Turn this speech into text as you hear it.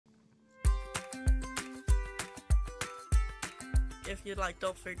if you like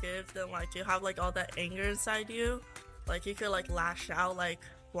don't forgive, then like you have like all that anger inside you. Like you could like lash out like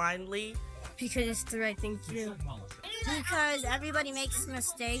blindly. Because it's the right thing to do. Because everybody makes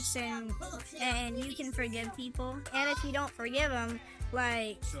mistakes and you can forgive people. And if you don't forgive them,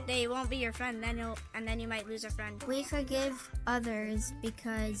 like they won't be your friend, then you might lose a friend. We forgive others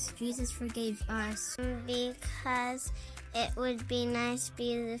because Jesus forgave us. Because it would be nice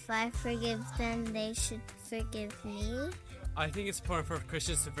because if I forgive them, they should forgive me. I think it's important for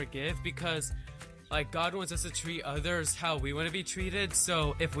Christians to forgive because like God wants us to treat others how we want to be treated.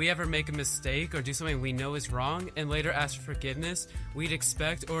 So if we ever make a mistake or do something we know is wrong and later ask for forgiveness, we'd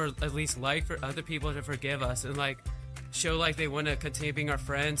expect or at least like for other people to forgive us and like show like they want to continue being our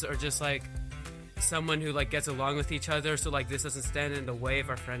friends or just like someone who like gets along with each other. So like this doesn't stand in the way of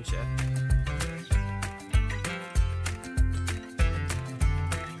our friendship.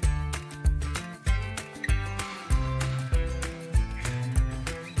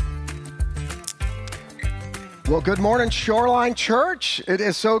 Well, good morning, Shoreline Church. It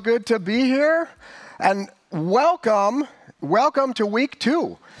is so good to be here. And welcome to week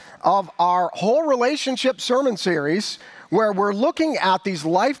 2 of our whole relationship sermon series, where we're looking at these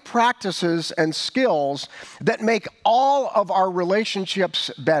life practices and skills that make all of our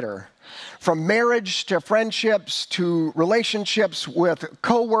relationships better. From marriage to friendships to relationships with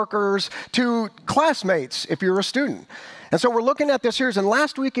coworkers to classmates if you're a student. And so we're looking at this series, and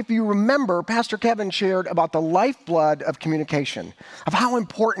last week, if you remember, Pastor Kevin shared about the lifeblood of communication, of how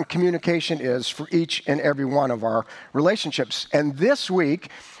important communication is for each and every one of our relationships. And this week,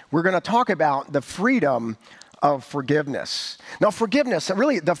 we're going to talk about the freedom of forgiveness. Now, forgiveness,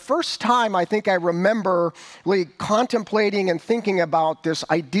 really, the first time I think I remember really contemplating and thinking about this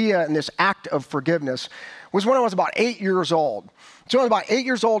idea and this act of forgiveness was when I was about 8 years old. So when I was about 8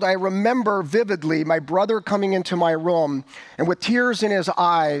 years old, I remember vividly my brother coming into my room, and with tears in his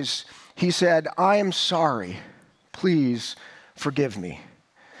eyes, he said, "I am sorry. Please forgive me."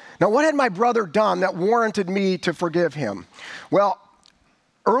 Now, what had my brother done that warranted me to forgive him? Well,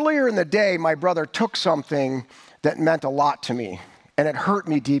 earlier in the day, my brother took something that meant a lot to me, and it hurt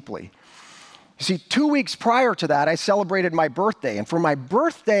me deeply. You see, 2 weeks prior to that, I celebrated my birthday, and for my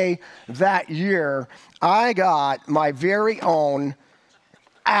birthday that year, I got my very own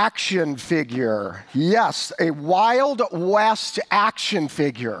action figure. Yes, a Wild West action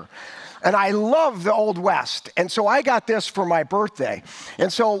figure. And I love the Old West. And so I got this for my birthday.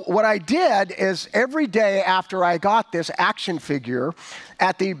 And so what I did is every day after I got this action figure,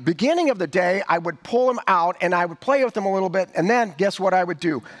 at the beginning of the day, I would pull him out and I would play with him a little bit. And then guess what I would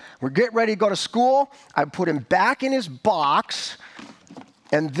do? We'd get ready to go to school. I'd put him back in his box.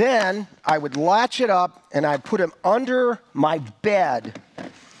 And then I would latch it up and I'd put him under my bed.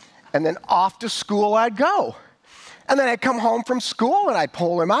 And then off to school I'd go. And then I'd come home from school and I'd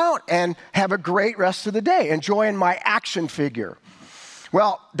pull him out and have a great rest of the day, enjoying my action figure.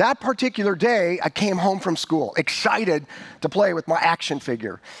 Well, that particular day, I came home from school, excited to play with my action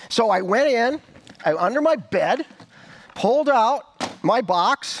figure. So I went in, under my bed, pulled out my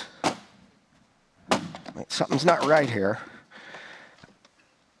box. Wait, something's not right here.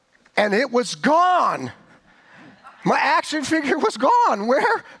 And it was gone. My action figure was gone.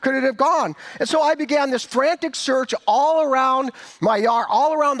 Where could it have gone? And so I began this frantic search all around my yard,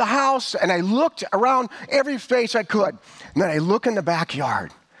 all around the house, and I looked around every face I could. And then I look in the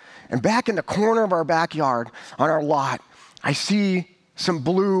backyard. And back in the corner of our backyard, on our lot, I see some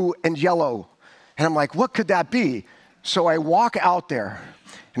blue and yellow. And I'm like, what could that be? So I walk out there.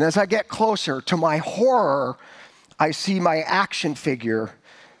 And as I get closer, to my horror, I see my action figure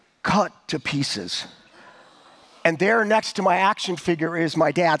cut to pieces. And there next to my action figure is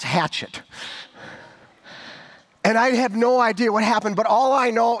my dad's hatchet. And I have no idea what happened, but all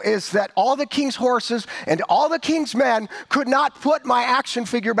I know is that all the king's horses and all the king's men could not put my action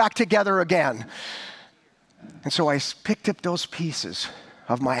figure back together again. And so I picked up those pieces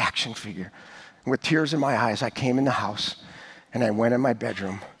of my action figure. And with tears in my eyes, I came in the house and I went in my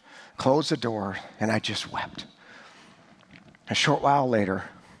bedroom, closed the door, and I just wept. A short while later,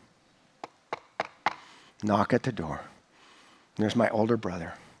 knock at the door. There's my older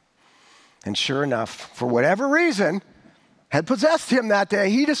brother. And sure enough, for whatever reason had possessed him that day,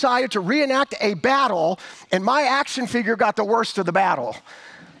 he decided to reenact a battle, and my action figure got the worst of the battle.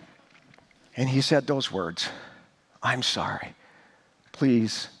 And he said those words, "I'm sorry.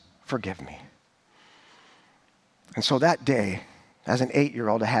 Please forgive me." And so that day, as an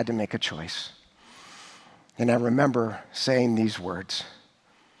 8-year-old, I had to make a choice. And I remember saying these words,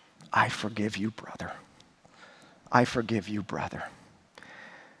 "I forgive you, brother. I forgive you, brother."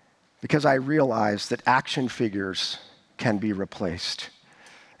 Because I realized that action figures can be replaced.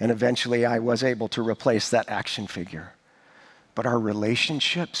 And eventually I was able to replace that action figure. But our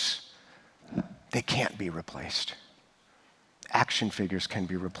relationships, they can't be replaced. Action figures can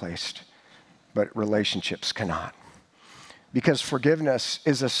be replaced, but relationships cannot. Because forgiveness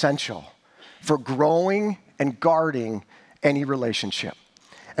is essential for growing and guarding any relationship.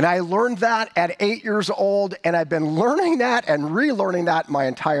 And I learned that at 8 years old, and I've been learning that and relearning that my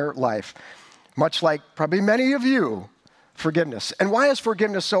entire life. Much like probably many of you, forgiveness. And why is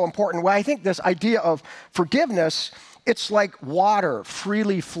forgiveness so important? Well, I think this idea of forgiveness, it's like water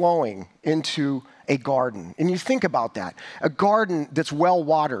freely flowing into a garden. And you think about that. A garden that's well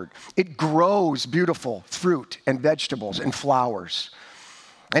watered, it grows beautiful fruit and vegetables and flowers.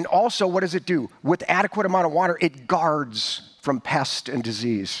 And also, what does it do? With adequate amount of water, it guards from pest and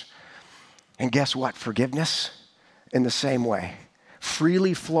disease. And guess what? Forgiveness, in the same way,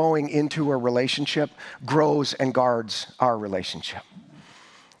 freely flowing into a relationship, grows and guards our relationship.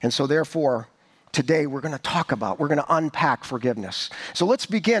 And so therefore, today we're going to unpack forgiveness. So let's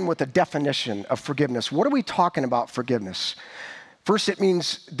begin with the definition of forgiveness. What are we talking about forgiveness? First, it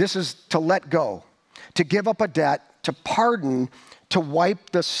means this is to let go, to give up a debt, to pardon, to wipe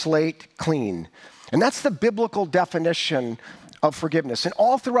the slate clean. And that's the biblical definition of forgiveness. And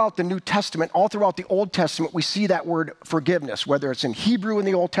all throughout the New Testament, all throughout the Old Testament, we see that word forgiveness, whether it's in Hebrew in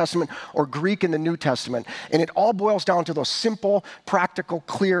the Old Testament or Greek in the New Testament. And it all boils down to those simple, practical,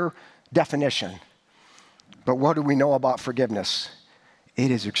 clear definition. But what do we know about forgiveness?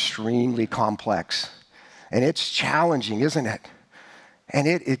 It is extremely complex. And it's challenging, isn't it? And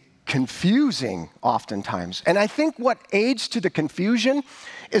it confusing oftentimes. And I think what aids to the confusion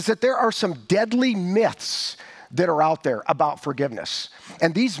is that there are some deadly myths that are out there about forgiveness.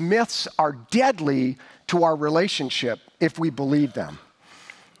 And these myths are deadly to our relationship if we believe them.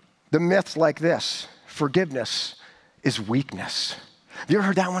 The myths like this: forgiveness is weakness. Have you ever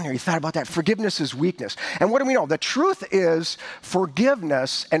heard that one, or you thought about that? Forgiveness is weakness. And what do we know? The truth is,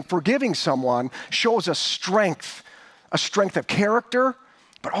 forgiveness and forgiving someone shows a strength of character,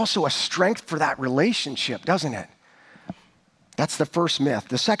 but also a strength for that relationship, doesn't it? That's the first myth.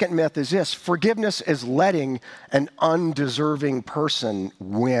 The second myth is this: forgiveness is letting an undeserving person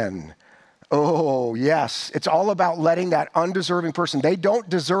win. Oh, yes. It's all about letting that undeserving person. They don't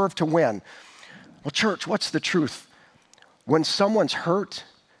deserve to win. Well, church, what's the truth? When someone's hurt,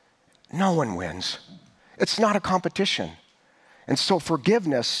 no one wins. It's not a competition. And so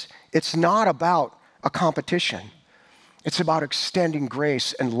forgiveness, it's not about a competition. It's about extending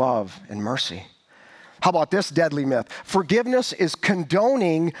grace and love and mercy. How about this deadly myth? Forgiveness is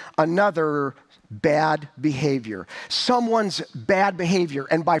condoning another bad behavior, someone's bad behavior.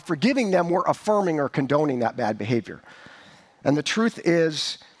 And by forgiving them, we're affirming or condoning that bad behavior. And the truth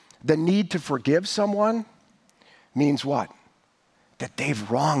is, the need to forgive someone means what? That they've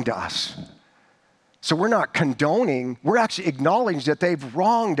wronged us. So we're not condoning, we're actually acknowledging that they've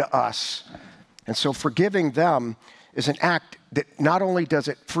wronged us. And so forgiving them is an act that not only does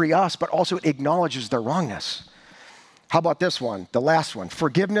it free us, but also it acknowledges their wrongness. How about this one, the last one?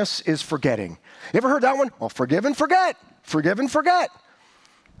 Forgiveness is forgetting. You ever heard that one? Well, forgive and forget. Forgive and forget.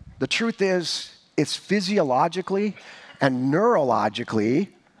 The truth is, it's physiologically and neurologically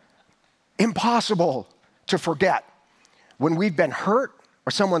impossible to forget. When we've been hurt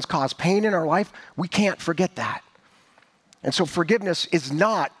or someone's caused pain in our life, we can't forget that. And so forgiveness is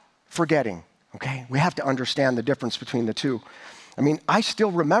not forgetting, okay? We have to understand the difference between the two. I mean, I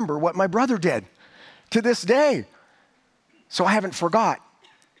still remember what my brother did to this day. So I haven't forgot,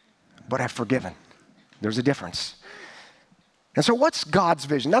 but I've forgiven. There's a difference. And so what's God's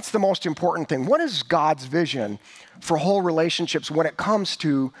vision? That's the most important thing. What is God's vision for whole relationships when it comes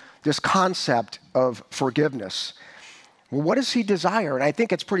to this concept of forgiveness? Well, what does he desire? And I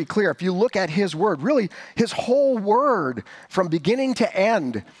think it's pretty clear. If you look at his word, really his whole word from beginning to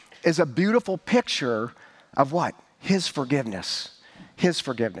end is a beautiful picture of what? His forgiveness. His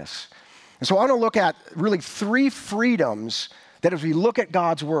forgiveness. And so I want to look at really three freedoms that as we look at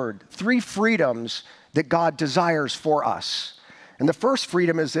God's word, three freedoms that God desires for us. And the first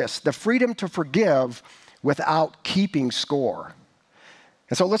freedom is this: the freedom to forgive without keeping score.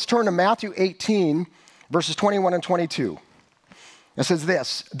 And so let's turn to Matthew 18, verses 21 and 22. It says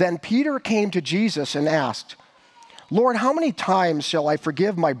this: Then Peter came to Jesus and asked, Lord, how many times shall I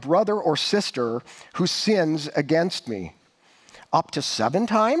forgive my brother or sister who sins against me? Up to 7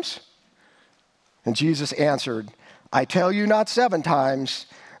 times? And Jesus answered, I tell you, not 7 times,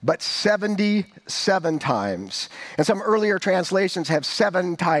 but 77 times. And some earlier translations have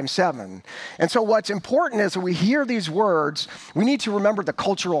 7 times 7. And so what's important is when we hear these words, we need to remember the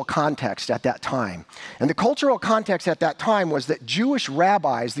cultural context at that time. And the cultural context at that time was that Jewish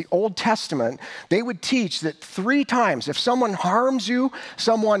rabbis, the Old Testament, they would teach that 3 times, if someone harms you,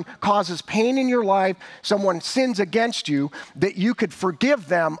 someone causes pain in your life, someone sins against you, that you could forgive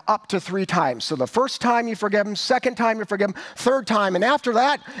them up to 3 times. So the first time you forgive them, second time you forgive them, third time, and after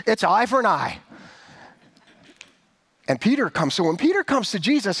that, it's eye for an eye. And Peter comes, so when Peter comes to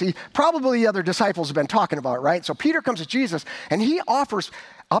Jesus, he probably the other disciples have been talking about it, right? So Peter comes to Jesus and he offers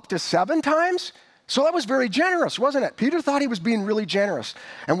up to 7 times. So that was very generous, wasn't it? Peter thought he was being really generous.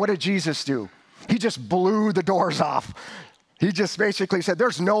 And what did Jesus do? He just blew the doors off. He just basically said,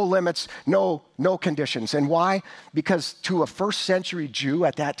 there's no limits, no conditions. And why? Because to a first century Jew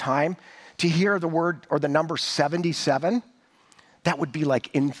at that time, to hear the word or the number 77, that would be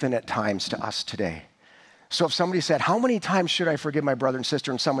like infinite times to us today. So if somebody said, how many times should I forgive my brother and sister?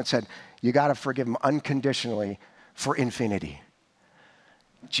 And someone said, you got to forgive them unconditionally for infinity.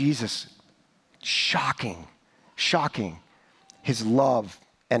 Jesus, shocking his love,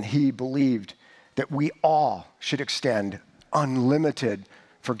 and he believed that we all should extend unlimited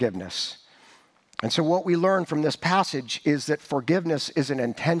forgiveness. And so what we learn from this passage is that forgiveness is an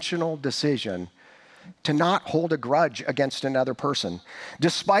intentional decision to not hold a grudge against another person,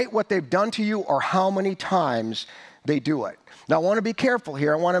 despite what they've done to you or how many times they do it. Now, I want to be careful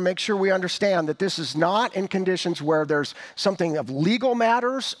here. I want to make sure we understand that this is not in conditions where there's something of legal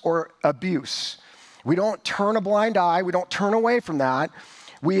matters or abuse. We don't turn a blind eye. We don't turn away from that.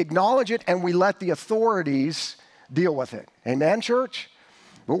 We acknowledge it and we let the authorities deal with it. Amen, church?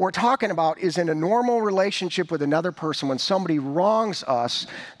 What we're talking about is in a normal relationship with another person, when somebody wrongs us,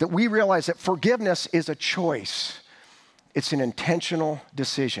 that we realize that forgiveness is a choice. It's an intentional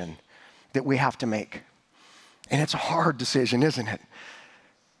decision that we have to make. And it's a hard decision, isn't it?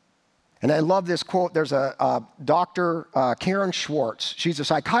 And I love this quote. There's a Dr. Karen Schwartz. She's a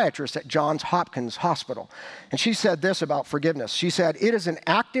psychiatrist at Johns Hopkins Hospital. And she said this about forgiveness. She said, it is an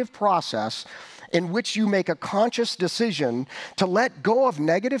active process in which you make a conscious decision to let go of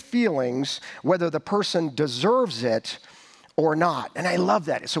negative feelings, whether the person deserves it or not. And I love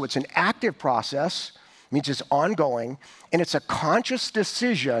that. So it's an active process, means it's ongoing, and it's a conscious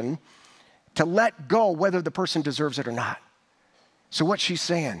decision to let go whether the person deserves it or not. So what she's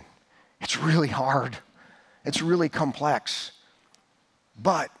saying, it's really hard. It's really complex.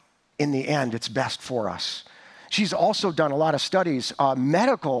 But in the end, it's best for us. She's also done a lot of studies.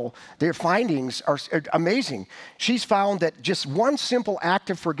 Their findings are amazing. She's found that just one simple act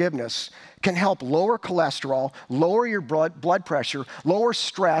of forgiveness can help lower cholesterol, lower your blood pressure, lower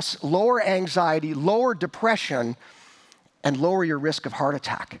stress, lower anxiety, lower depression, and lower your risk of heart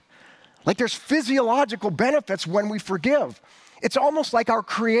attack. Like there's physiological benefits when we forgive. It's almost like our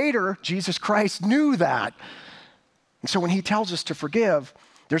Creator, Jesus Christ, knew that. And so when he tells us to forgive,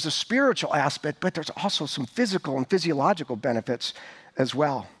 there's a spiritual aspect, but there's also some physical and physiological benefits as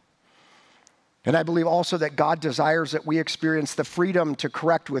well. And I believe also that God desires that we experience the freedom to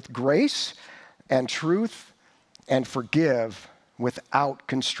correct with grace and truth and forgive without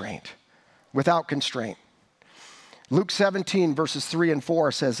constraint. Without constraint. Luke 17, verses 3 and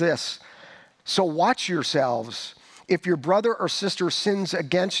 4 says this, so watch yourselves. If your brother or sister sins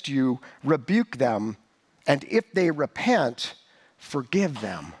against you, rebuke them, and if they repent, forgive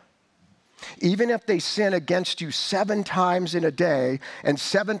them. Even if they sin against you 7 times in a day and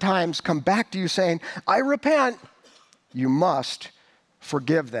 7 times come back to you saying, I repent, you must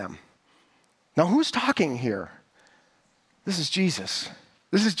forgive them. Now, who's talking here? This is Jesus.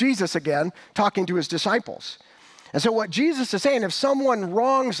 This is Jesus again talking to his disciples. And so what Jesus is saying, if someone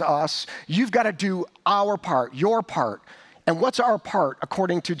wrongs us, you've got to do our part, your part. And what's our part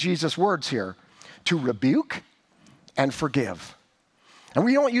according to Jesus' words here? To rebuke and forgive. And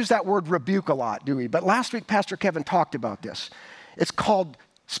we don't use that word rebuke a lot, do we? But last week, Pastor Kevin talked about this. It's called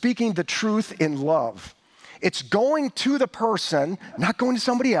speaking the truth in love. It's going to the person, not going to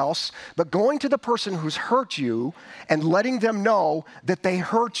somebody else, but going to the person who's hurt you and letting them know that they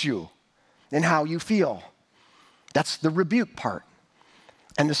hurt you and how you feel. That's the rebuke part.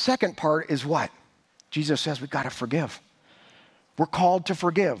 And the second part is what? Jesus says we've got to forgive. We're called to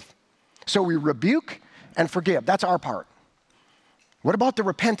forgive. So we rebuke and forgive. That's our part. What about the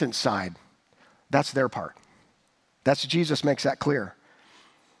repentance side? That's their part. That's Jesus makes that clear.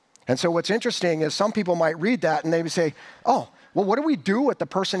 And so what's interesting is some people might read that and they would say, oh, well, what do we do with the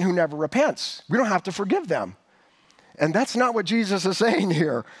person who never repents? We don't have to forgive them. And that's not what Jesus is saying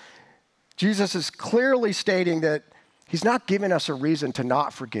here. Jesus is clearly stating that He's not giving us a reason to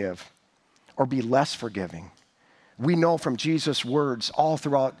not forgive or be less forgiving. We know from Jesus' words all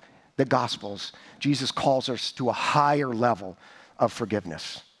throughout the Gospels, Jesus calls us to a higher level of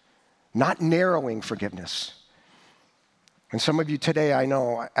forgiveness, not narrowing forgiveness. And some of you today, I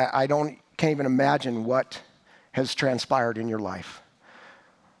know, can't even imagine what has transpired in your life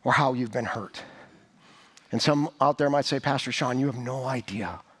or how you've been hurt. And some out there might say, Pastor Sean, you have no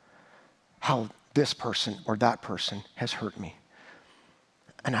idea how this person or that person has hurt me.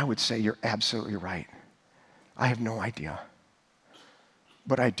 And I would say you're absolutely right. I have no idea.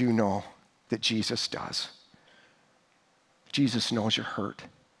 But I do know that Jesus does. Jesus knows your hurt,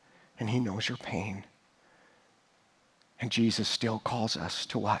 and he knows your pain. And Jesus still calls us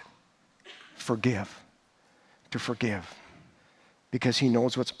to what? Forgive. To forgive. Because he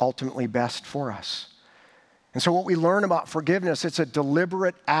knows what's ultimately best for us. And so what we learn about forgiveness, it's a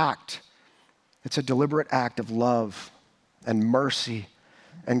deliberate act. It's a deliberate act of love and mercy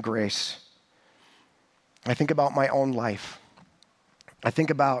and grace. I think about my own life. I think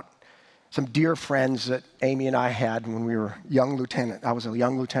about some dear friends that Amy and I had when we were young lieutenant. I was a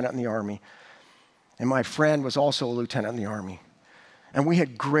young lieutenant in the Army. And my friend was also a lieutenant in the Army. And we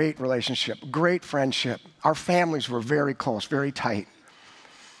had great relationship, great friendship. Our families were very close, very tight.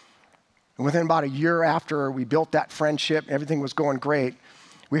 And within about a year after we built that friendship, everything was going great,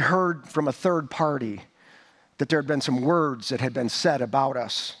 we heard from a third party that there had been some words that had been said about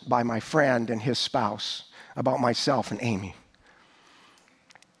us by my friend and his spouse, about myself and Amy.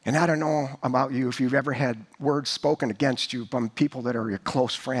 And I don't know about you, if you've ever had words spoken against you from people that are your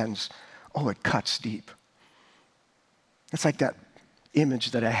close friends. Oh, it cuts deep. It's like that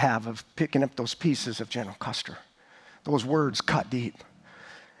image that I have of picking up those pieces of General Custer. Those words cut deep.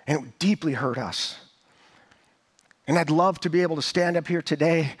 And it deeply hurt us. And I'd love to be able to stand up here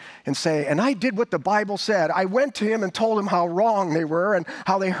today and say, and I did what the Bible said. I went to him and told him how wrong they were and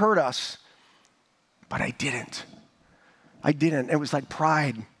how they hurt us. But I didn't. I didn't. It was like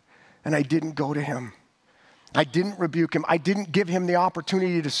pride. And I didn't go to him. I didn't rebuke him. I didn't give him the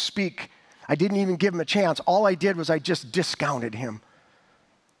opportunity to speak. I didn't even give him a chance. All I did was I just discounted him.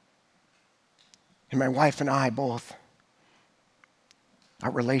 And my wife and I both,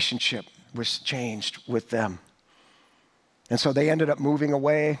 our relationship was changed with them. And so they ended up moving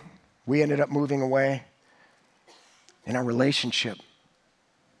away. We ended up moving away. And our relationship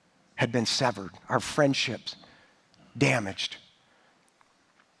had been severed. Our friendships damaged.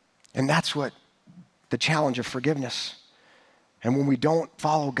 And that's what the challenge of forgiveness. And when we don't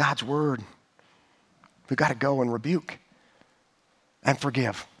follow God's word, we've got to go and rebuke and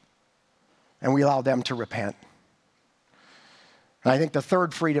forgive. And we allow them to repent. And I think the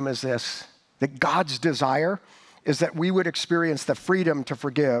third freedom is this, that God's desire is that we would experience the freedom to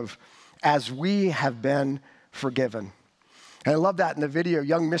forgive as we have been forgiven. And I love that in the video.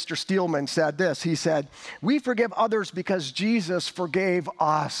 Young Mr. Steelman said this. He said, we forgive others because Jesus forgave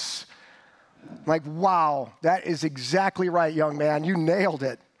us. I'm like, wow, that is exactly right, young man. You nailed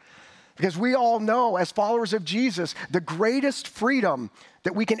it. Because we all know, as followers of Jesus, the greatest freedom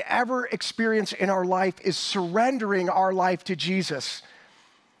that we can ever experience in our life is surrendering our life to Jesus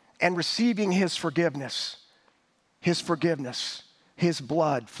and receiving his forgiveness. His forgiveness, his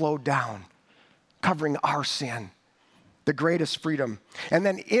blood flowed down, covering our sin. The greatest freedom. And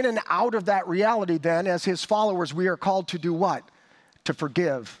then in and out of that reality then, as his followers, we are called to do what? To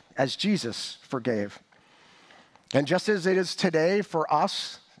forgive as Jesus forgave. And just as it is today for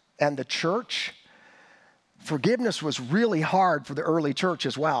us and the church, forgiveness was really hard for the early church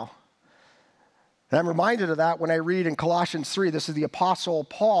as well. And I'm reminded of that when I read in Colossians 3, this is the Apostle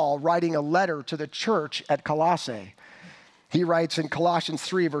Paul writing a letter to the church at Colossae. He writes in Colossians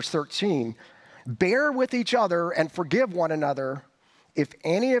 3, verse 13, bear with each other and forgive one another if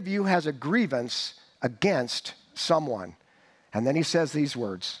any of you has a grievance against someone. And then he says these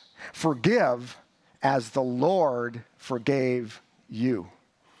words, forgive as the Lord forgave you.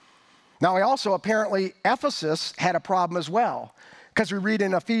 Now, apparently, Ephesus had a problem as well, because we read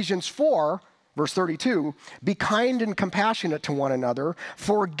in Ephesians 4, verse 32, be kind and compassionate to one another,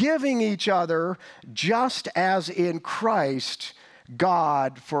 forgiving each other just as in Christ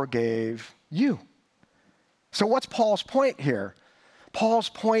God forgave you. So what's Paul's point here? Paul's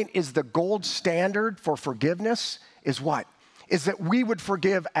point is the gold standard for forgiveness is what? Is that we would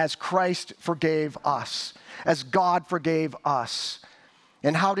forgive as Christ forgave us, as God forgave us.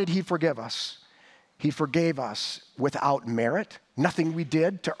 And how did he forgive us? He forgave us without merit, nothing we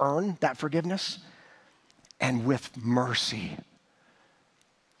did to earn that forgiveness, and with mercy,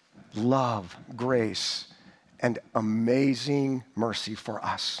 love, grace, and amazing mercy for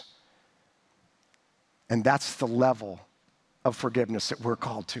us. And that's the level of forgiveness that we're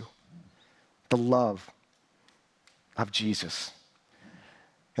called to. The love of Jesus.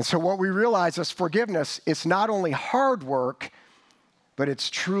 And so what we realize is forgiveness, it's not only hard work, but it's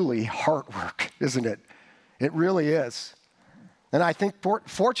truly heart work, isn't it? It really is. And I think,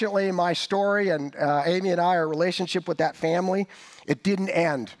 fortunately, my story and Amy and I, our relationship with that family, it didn't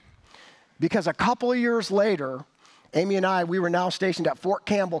end. Because a couple of years later, Amy and I, we were now stationed at Fort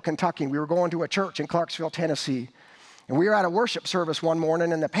Campbell, Kentucky. We were going to a church in Clarksville, Tennessee. And we were at a worship service one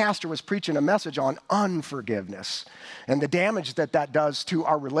morning, and the pastor was preaching a message on unforgiveness and the damage that that does to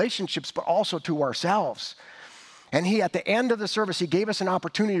our relationships, but also to ourselves. And he, at the end of the service, he gave us an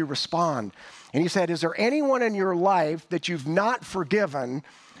opportunity to respond. And he said, is there anyone in your life that you've not forgiven,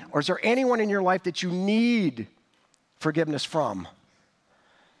 or is there anyone in your life that you need forgiveness from?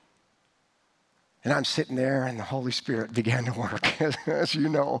 And I'm sitting there, and the Holy Spirit began to work, as you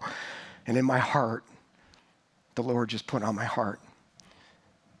know. And in my heart, the Lord just put on my heart,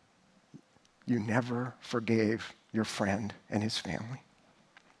 you never forgave your friend and his family.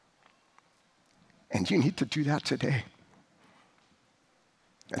 And you need to do that today.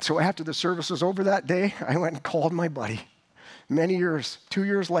 And so after the service was over that day, I went and called my buddy many years, 2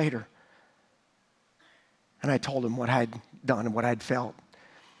 years later. And I told him what I'd done and what I'd felt.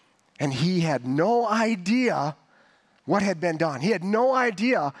 And he had no idea what had been done. He had no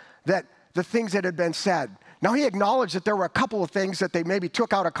idea that the things that had been said. Now, he acknowledged that there were a couple of things that they maybe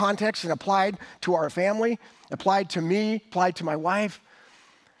took out of context and applied to our family, applied to me, applied to my wife.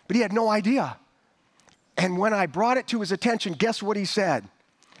 But he had no idea. And when I brought it to his attention, guess what he said?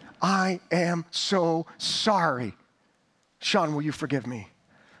 I am so sorry. Sean, will you forgive me?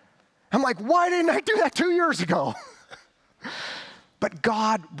 I'm like, why didn't I do that 2 years ago? But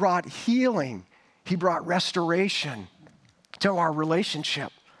God brought healing. He brought restoration to our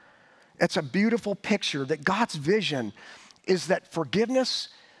relationship. It's a beautiful picture that God's vision is that forgiveness,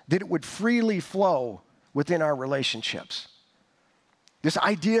 that it would freely flow within our relationships. This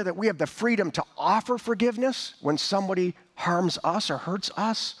idea that we have the freedom to offer forgiveness when somebody harms us or hurts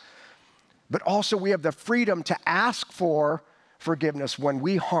us, but also we have the freedom to ask for forgiveness when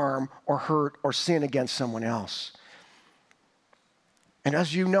we harm or hurt or sin against someone else. And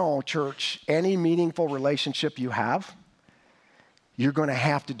as you know, church, any meaningful relationship you have, you're going to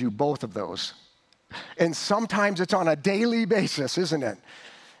have to do both of those. And sometimes it's on a daily basis, isn't it?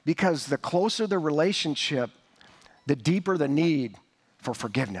 Because the closer the relationship, the deeper the need for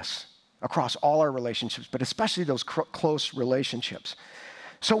forgiveness across all our relationships, but especially those close relationships.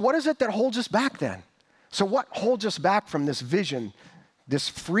 So what is it that holds us back then? So what holds us back from this vision, this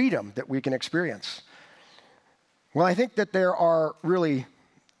freedom that we can experience? Well, I think that there are really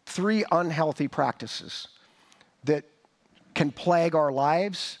 3 unhealthy practices that can plague our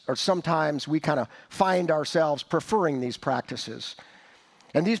lives, or sometimes we kind of find ourselves preferring these practices.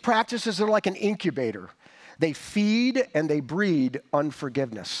 And these practices are like an incubator. They feed and they breed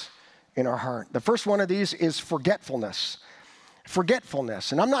unforgiveness in our heart. The first one of these is forgetfulness.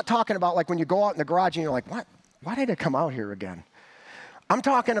 Forgetfulness. And I'm not talking about like when you go out in the garage and you're like, what? Why did I come out here again? I'm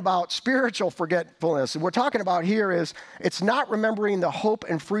talking about spiritual forgetfulness. And what we're talking about here is it's not remembering the hope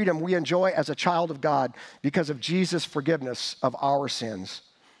and freedom we enjoy as a child of God because of Jesus' forgiveness of our sins.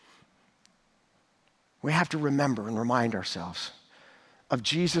 We have to remember and remind ourselves of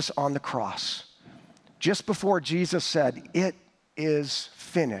Jesus on the cross. Just before Jesus said, "It is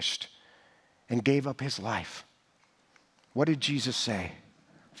finished," and gave up his life. What did Jesus say?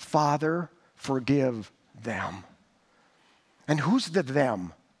 Father, forgive them. And who's the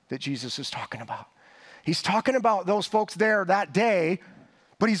them that Jesus is talking about? He's talking about those folks there that day,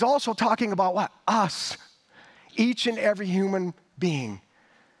 but he's also talking about what? Us. Each and every human being.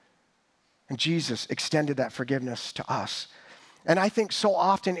 And Jesus extended that forgiveness to us. And I think so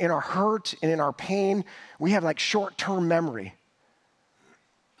often in our hurt and in our pain, we have like short-term memory.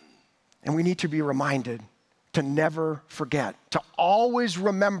 And we need to be reminded to never forget, to always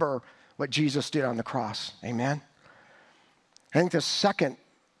remember what Jesus did on the cross. Amen? I think the second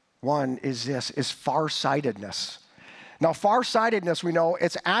one is farsightedness. Now, farsightedness, we know,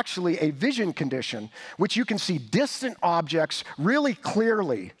 it's actually a vision condition, which you can see distant objects really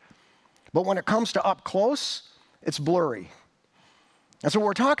clearly. But when it comes to up close, it's blurry. And so what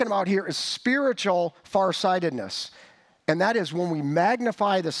we're talking about here is spiritual farsightedness. And that is when we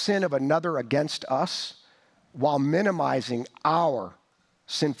magnify the sin of another against us while minimizing our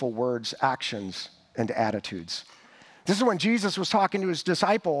sinful words, actions, and attitudes. This is when Jesus was talking to his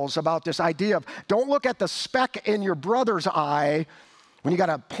disciples about this idea of don't look at the speck in your brother's eye when you got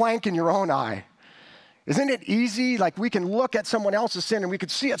a plank in your own eye. Isn't it easy? Like we can look at someone else's sin and we can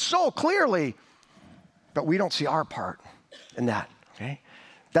see it so clearly, but we don't see our part. in that, okay?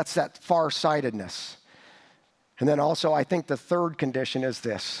 That's that far-sightedness. And then also, I think the third condition is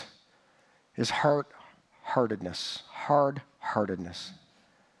this, is hard-heartedness. Hard-heartedness.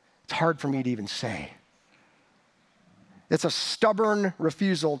 It's hard for me to even say. It's a stubborn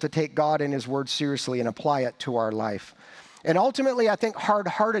refusal to take God and his word seriously and apply it to our life. And ultimately, I think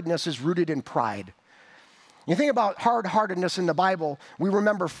hard-heartedness is rooted in pride. You think about hard-heartedness in the Bible, we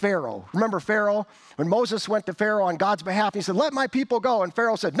remember Pharaoh. Remember Pharaoh? When Moses went to Pharaoh on God's behalf, he said, let my people go. And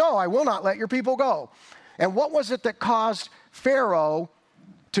Pharaoh said, no, I will not let your people go. And what was it that caused Pharaoh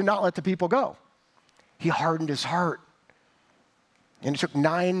to not let the people go? He hardened his heart. And it took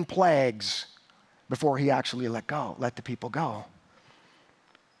 9 plagues before he actually let the people go.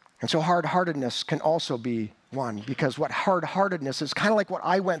 And so hard-heartedness can also be one, because what hard-heartedness is kind of like what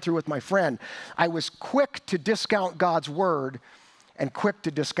I went through with my friend. I was quick to discount God's word and quick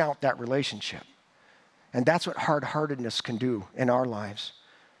to discount that relationship. And that's what hard-heartedness can do in our lives.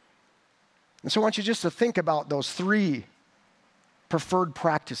 And so I want you just to think about those 3 preferred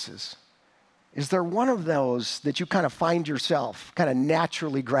practices. Is there one of those that you kind of find yourself kind of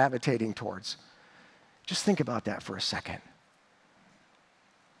naturally gravitating towards? Just think about that for a second.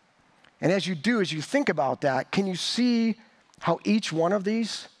 And as you do, as you think about that, can you see how each one of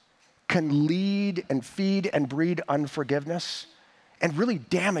these can lead and feed and breed unforgiveness and really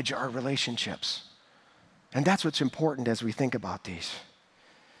damage our relationships? And that's what's important as we think about these.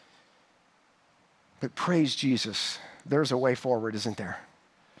 But praise Jesus, there's a way forward, isn't there?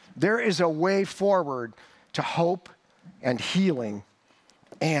 There is a way forward to hope and healing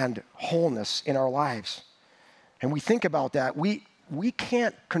and wholeness in our lives. And we think about that. We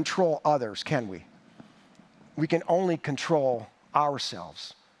can't control others, can we? We can only control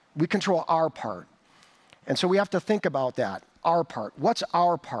ourselves. We control our part. And so we have to think about that, our part. What's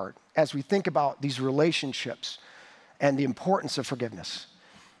our part as we think about these relationships and the importance of forgiveness?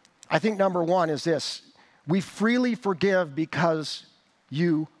 I think number 1 is this. We freely forgive because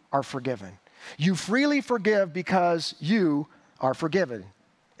you are forgiven. You freely forgive because you are forgiven.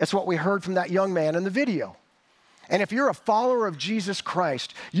 It's what we heard from that young man in the video. And if you're a follower of Jesus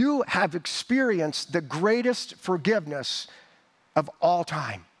Christ, you have experienced the greatest forgiveness of all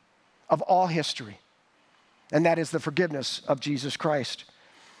time, of all history. And that is the forgiveness of Jesus Christ.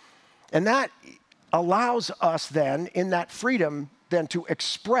 And that allows us then, in that freedom, then to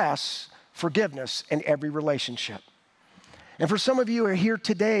express forgiveness in every relationship. And for some of you who are here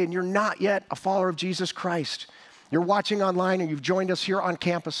today and you're not yet a follower of Jesus Christ, you're watching online and you've joined us here on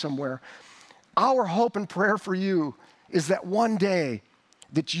campus somewhere, our hope and prayer for you is that one day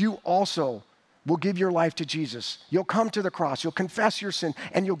that you also will give your life to Jesus. You'll come to the cross, you'll confess your sin,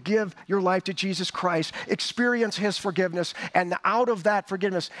 and you'll give your life to Jesus Christ, experience his forgiveness, and out of that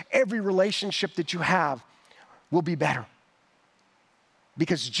forgiveness, every relationship that you have will be better.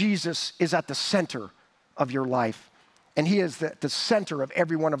 Because Jesus is at the center of your life, and he is the center of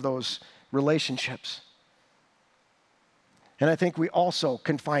every one of those relationships. And I think we also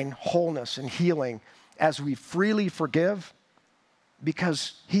can find wholeness and healing as we freely forgive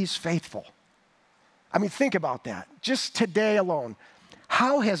because he's faithful. I mean, think about that. Just today alone,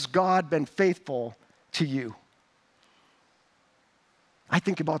 how has God been faithful to you? I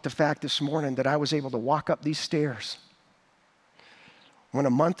think about the fact this morning that I was able to walk up these stairs when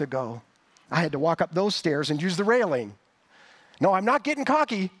a month ago I had to walk up those stairs and use the railing. No, I'm not getting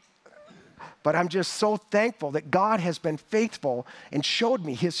cocky. But I'm just so thankful that God has been faithful and showed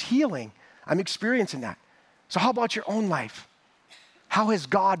me his healing. I'm experiencing that. So how about your own life? How has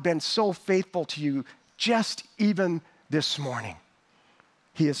God been so faithful to you just even this morning?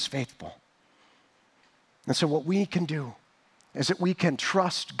 He is faithful. And so what we can do is that we can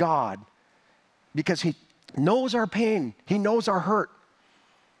trust God because he knows our pain. He knows our hurt.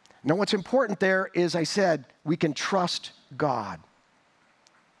 Now what's important there is, I said, we can trust God,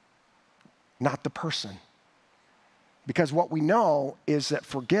 not the person. Because what we know is that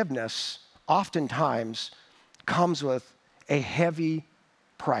forgiveness oftentimes comes with a heavy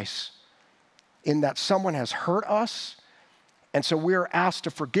price in that someone has hurt us, and so we're asked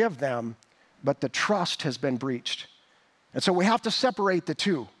to forgive them, but the trust has been breached. And so we have to separate the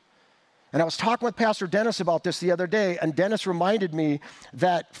two. And I was talking with Pastor Dennis about this the other day, and Dennis reminded me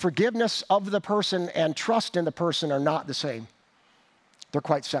that forgiveness of the person and trust in the person are not the same. They're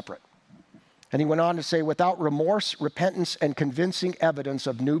quite separate. And he went on to say, without remorse, repentance, and convincing evidence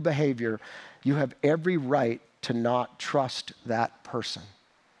of new behavior, you have every right to not trust that person.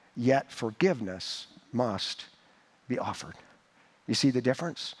 Yet forgiveness must be offered. You see the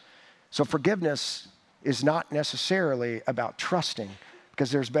difference? So forgiveness is not necessarily about trusting, because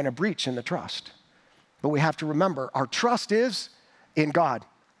there's been a breach in the trust. But we have to remember, our trust is in God.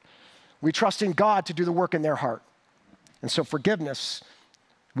 We trust in God to do the work in their heart. And so forgiveness,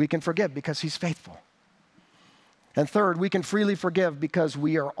 we can forgive because he's faithful. And third, we can freely forgive because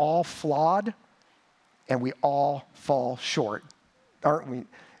we are all flawed and we all fall short, aren't we?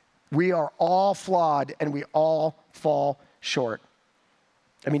 We are all flawed and we all fall short.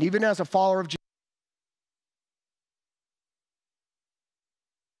 I mean, even as a follower of Jesus,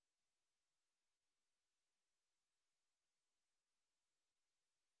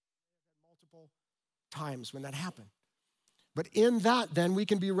 multiple times when that happened. But in that, then, we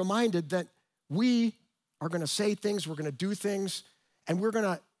can be reminded that we are going to say things, we're going to do things, and we're going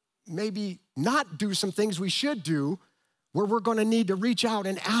to maybe not do some things we should do, where we're going to need to reach out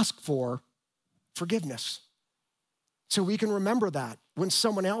and ask for forgiveness. So we can remember that when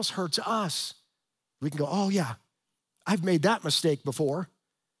someone else hurts us, we can go, oh yeah, I've made that mistake before,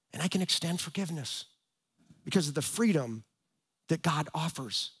 and I can extend forgiveness because of the freedom that God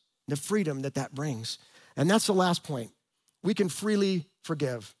offers, the freedom that that brings. And that's the last point. We can freely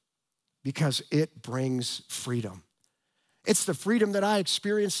forgive because it brings freedom. It's the freedom that I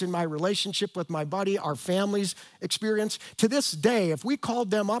experienced in my relationship with my buddy, our family's experience. To this day, if we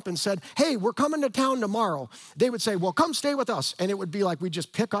called them up and said, hey, we're coming to town tomorrow, they would say, well, come stay with us. And it would be like we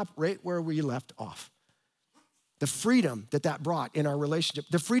just pick up right where we left off. The freedom that that brought in our relationship,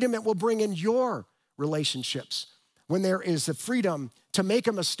 the freedom it will bring in your relationships when there is the freedom to make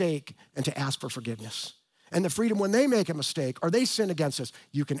a mistake and to ask for forgiveness. And the freedom when they make a mistake or they sin against us,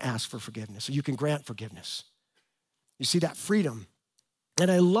 you can ask for forgiveness, or you can grant forgiveness. You see that freedom.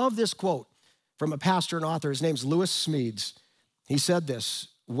 And I love this quote from a pastor and author. His name's Lewis Smedes. He said this,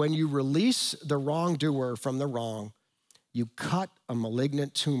 when you release the wrongdoer from the wrong, you cut a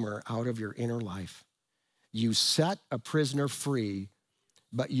malignant tumor out of your inner life. You set a prisoner free,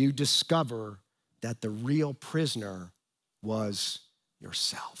 but you discover that the real prisoner was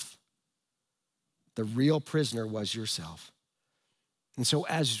yourself. The real prisoner was yourself. And so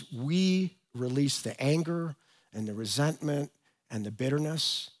as we release the anger and the resentment and the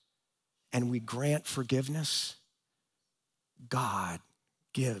bitterness, and we grant forgiveness, God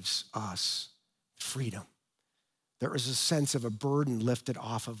gives us freedom. There is a sense of a burden lifted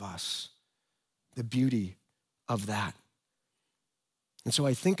off of us, the beauty of that. And so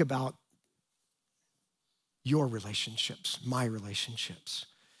I think about your relationships, my relationships.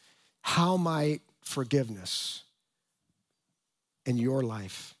 How might forgiveness in your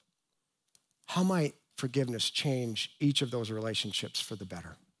life, how might forgiveness change each of those relationships for the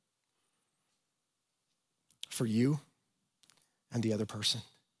better? For you and the other person.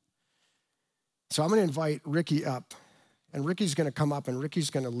 So I'm going to invite Ricky up, and Ricky's going to come up, and Ricky's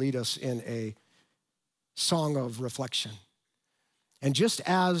going to lead us in a song of reflection. And just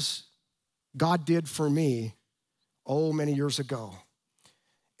as God did for me, many years ago,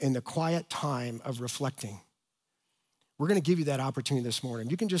 in the quiet time of reflecting, we're going to give you that opportunity this morning.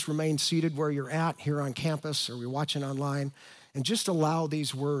 You can just remain seated where you're at here on campus or you're watching online and just allow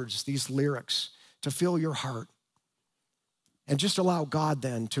these words, these lyrics to fill your heart and just allow God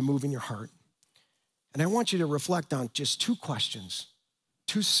then to move in your heart. And I want you to reflect on just two questions,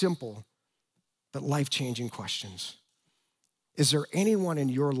 two simple but life-changing questions. Is there anyone in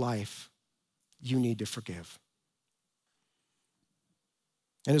your life you need to forgive?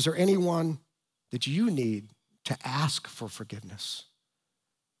 And is there anyone that you need to ask for forgiveness?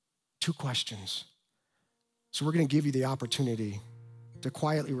 Two questions. So we're going to give you the opportunity to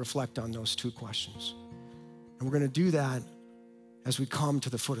quietly reflect on those two questions. And we're going to do that as we come to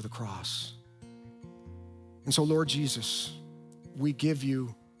the foot of the cross. And so, Lord Jesus, we give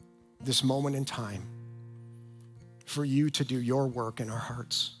you this moment in time for you to do your work in our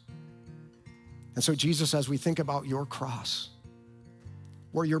hearts. And so, Jesus, as we think about your cross,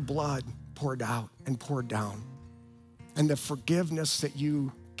 where your blood poured out and poured down, and the forgiveness that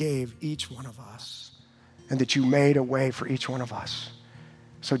you gave each one of us, and that you made a way for each one of us.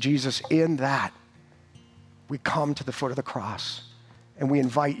 So Jesus, in that, we come to the foot of the cross, and we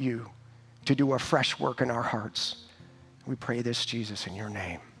invite you to do a fresh work in our hearts. We pray this, Jesus, in your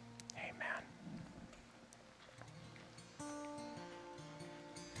name. Amen.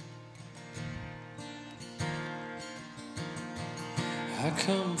 I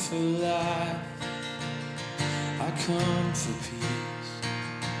come for life, I come for peace,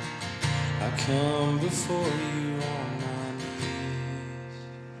 I come before you on my knees.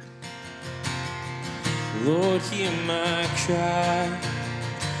 Lord, hear my cry,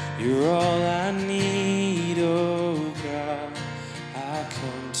 you're all I need, oh God. I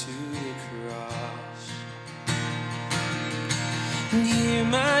come to the cross, And here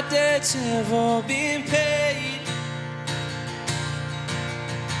my debts have all been paid.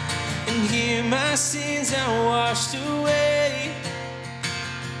 And here my sins are washed away.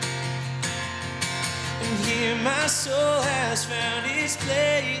 And here my soul has found its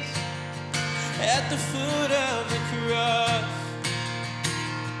place at the foot of the cross.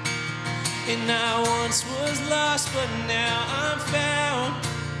 And I once was lost, but now I'm found.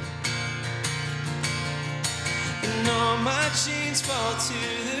 And all my chains fall to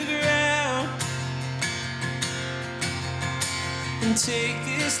the ground. And take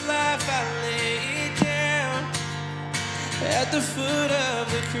this life, I lay it down at the foot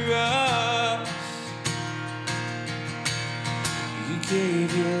of the cross. You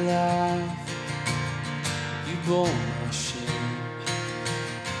gave your life, you bore my shame.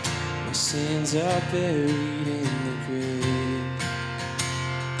 My sins are buried in the grave.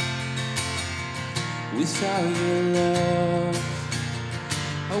 Without your love,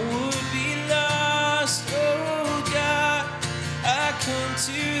 I would be lost. Oh God, I come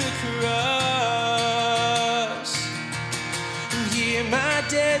to the cross. And here my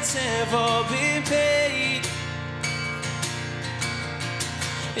debts have all been paid.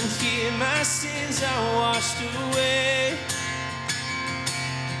 And here my sins are washed away.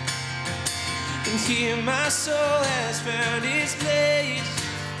 And here my soul has found its place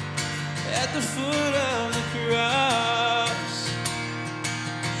at the foot of the cross.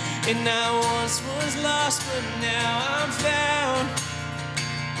 And I once was lost, but now I'm found.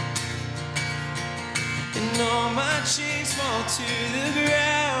 And all my chains fall to the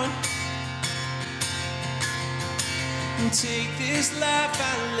ground. And take this life,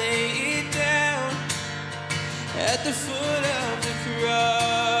 I lay it down at the foot of the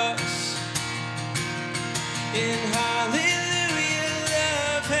cross. And hallelujah,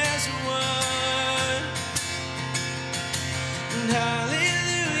 love has won. And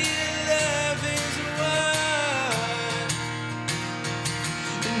hallelujah, love is won.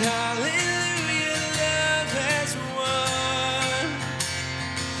 And hallelujah, love has won.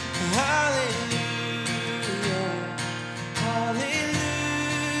 Hallelujah,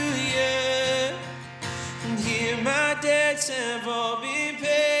 hallelujah. And here my debts have all been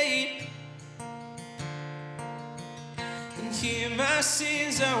paid. And here my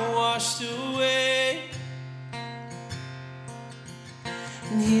sins are washed away.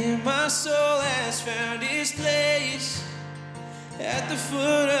 And here my soul has found its place at the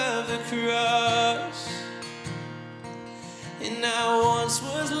foot of the cross. And I once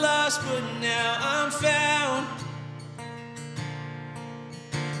was lost, but now I'm found.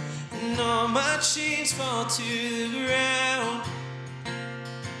 And all my chains fall to the ground.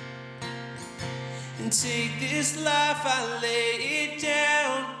 And take this life, I lay it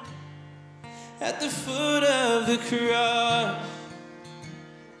down at the foot of the cross.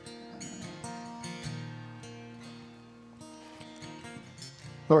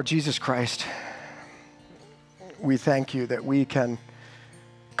 Lord Jesus Christ, we thank you that we can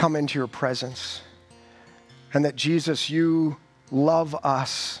come into your presence and that, Jesus, you love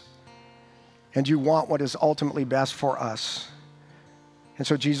us and you want what is ultimately best for us. And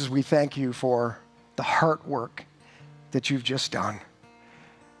so, Jesus, we thank you for the heart work that you've just done.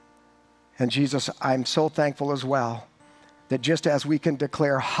 And Jesus, I'm so thankful as well that just as we can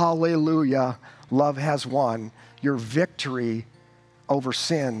declare, hallelujah, love has won, your victory over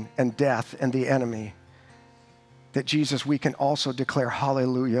sin and death and the enemy, that Jesus, we can also declare,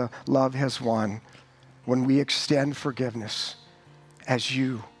 hallelujah, love has won when we extend forgiveness as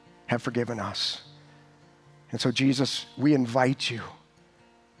you have forgiven us. And so, Jesus, we invite you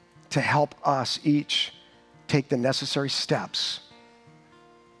to help us each take the necessary steps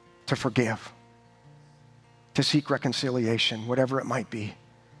to forgive, to seek reconciliation, whatever it might be.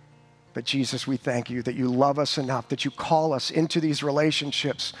 But Jesus, we thank you that you love us enough, that you call us into these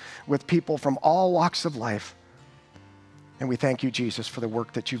relationships with people from all walks of life. And we thank you, Jesus, for the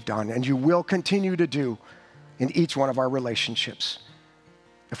work that you've done and you will continue to do in each one of our relationships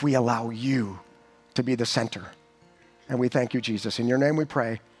if we allow you to be the center. And we thank you, Jesus. In your name we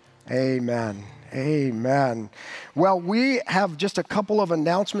pray. Amen. Amen. Well, we have just a couple of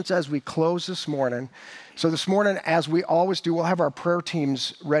announcements as we close this morning. So this morning, as we always do, we'll have our prayer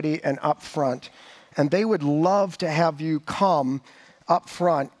teams ready and up front. And they would love to have you come up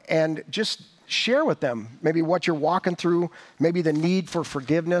front and just share with them maybe what you're walking through, maybe the need for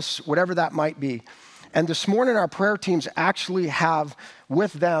forgiveness, whatever that might be. And this morning, our prayer teams actually have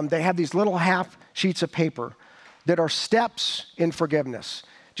with them, they have these little half sheets of paper that are steps in forgiveness.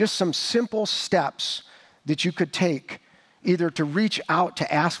 Just some simple steps that you could take either to reach out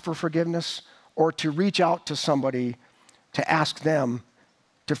to ask for forgiveness or to reach out to somebody to ask them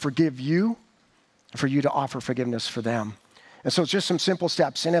to forgive you, for you to offer forgiveness for them. And so it's just some simple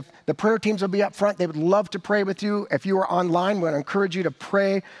steps. And if the prayer teams will be up front, they would love to pray with you. If you are online, we want to encourage you to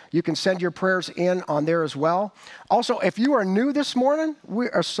pray. You can send your prayers in on there as well. Also, if you are new this morning, we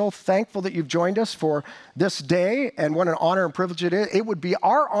are so thankful that you've joined us for this day, and what an honor and privilege it is. It would be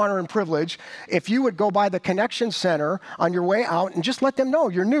our honor and privilege if you would go by the Connection Center on your way out and just let them know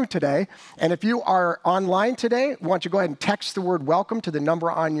you're new today. And if you are online today, why don't you go ahead and text the word welcome to the number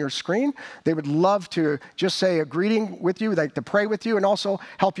on your screen. They would love to just say a greeting with you. They'd like to pray with you and also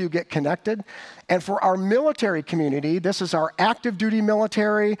help you get connected. And for our military community, this is our active duty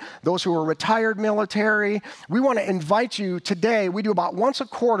military, those who are retired military. We want to invite you today. We do about once a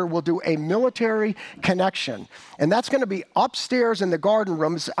quarter, we'll do a military connection. And that's going to be upstairs in the garden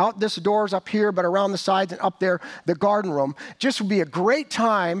rooms. Out this door's up here, but around the sides and up there, the garden room. Just would be a great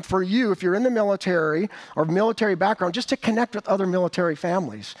time for you, if you're in the military or military background, just to connect with other military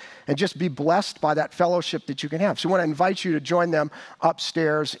families and just be blessed by that fellowship that you can have. So we want to invite you to join them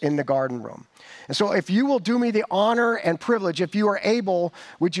upstairs in the garden room. And so if you will do me the honor and privilege, if you are able,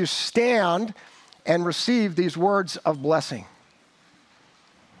 would you stand and receive these words of blessing?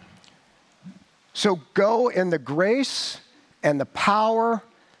 So go in the grace and the power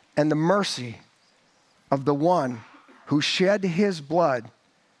and the mercy of the one who shed his blood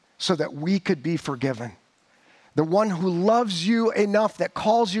so that we could be forgiven. The one who loves you enough that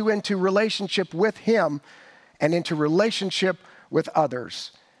calls you into relationship with him and into relationship with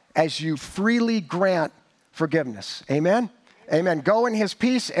others as you freely grant forgiveness. Amen? Amen. Go in his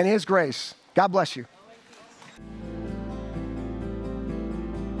peace and his grace. God bless you.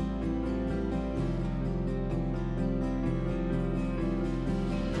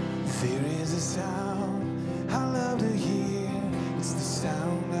 There is a sound I love to hear. It's the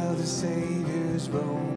sound of the Savior's robe.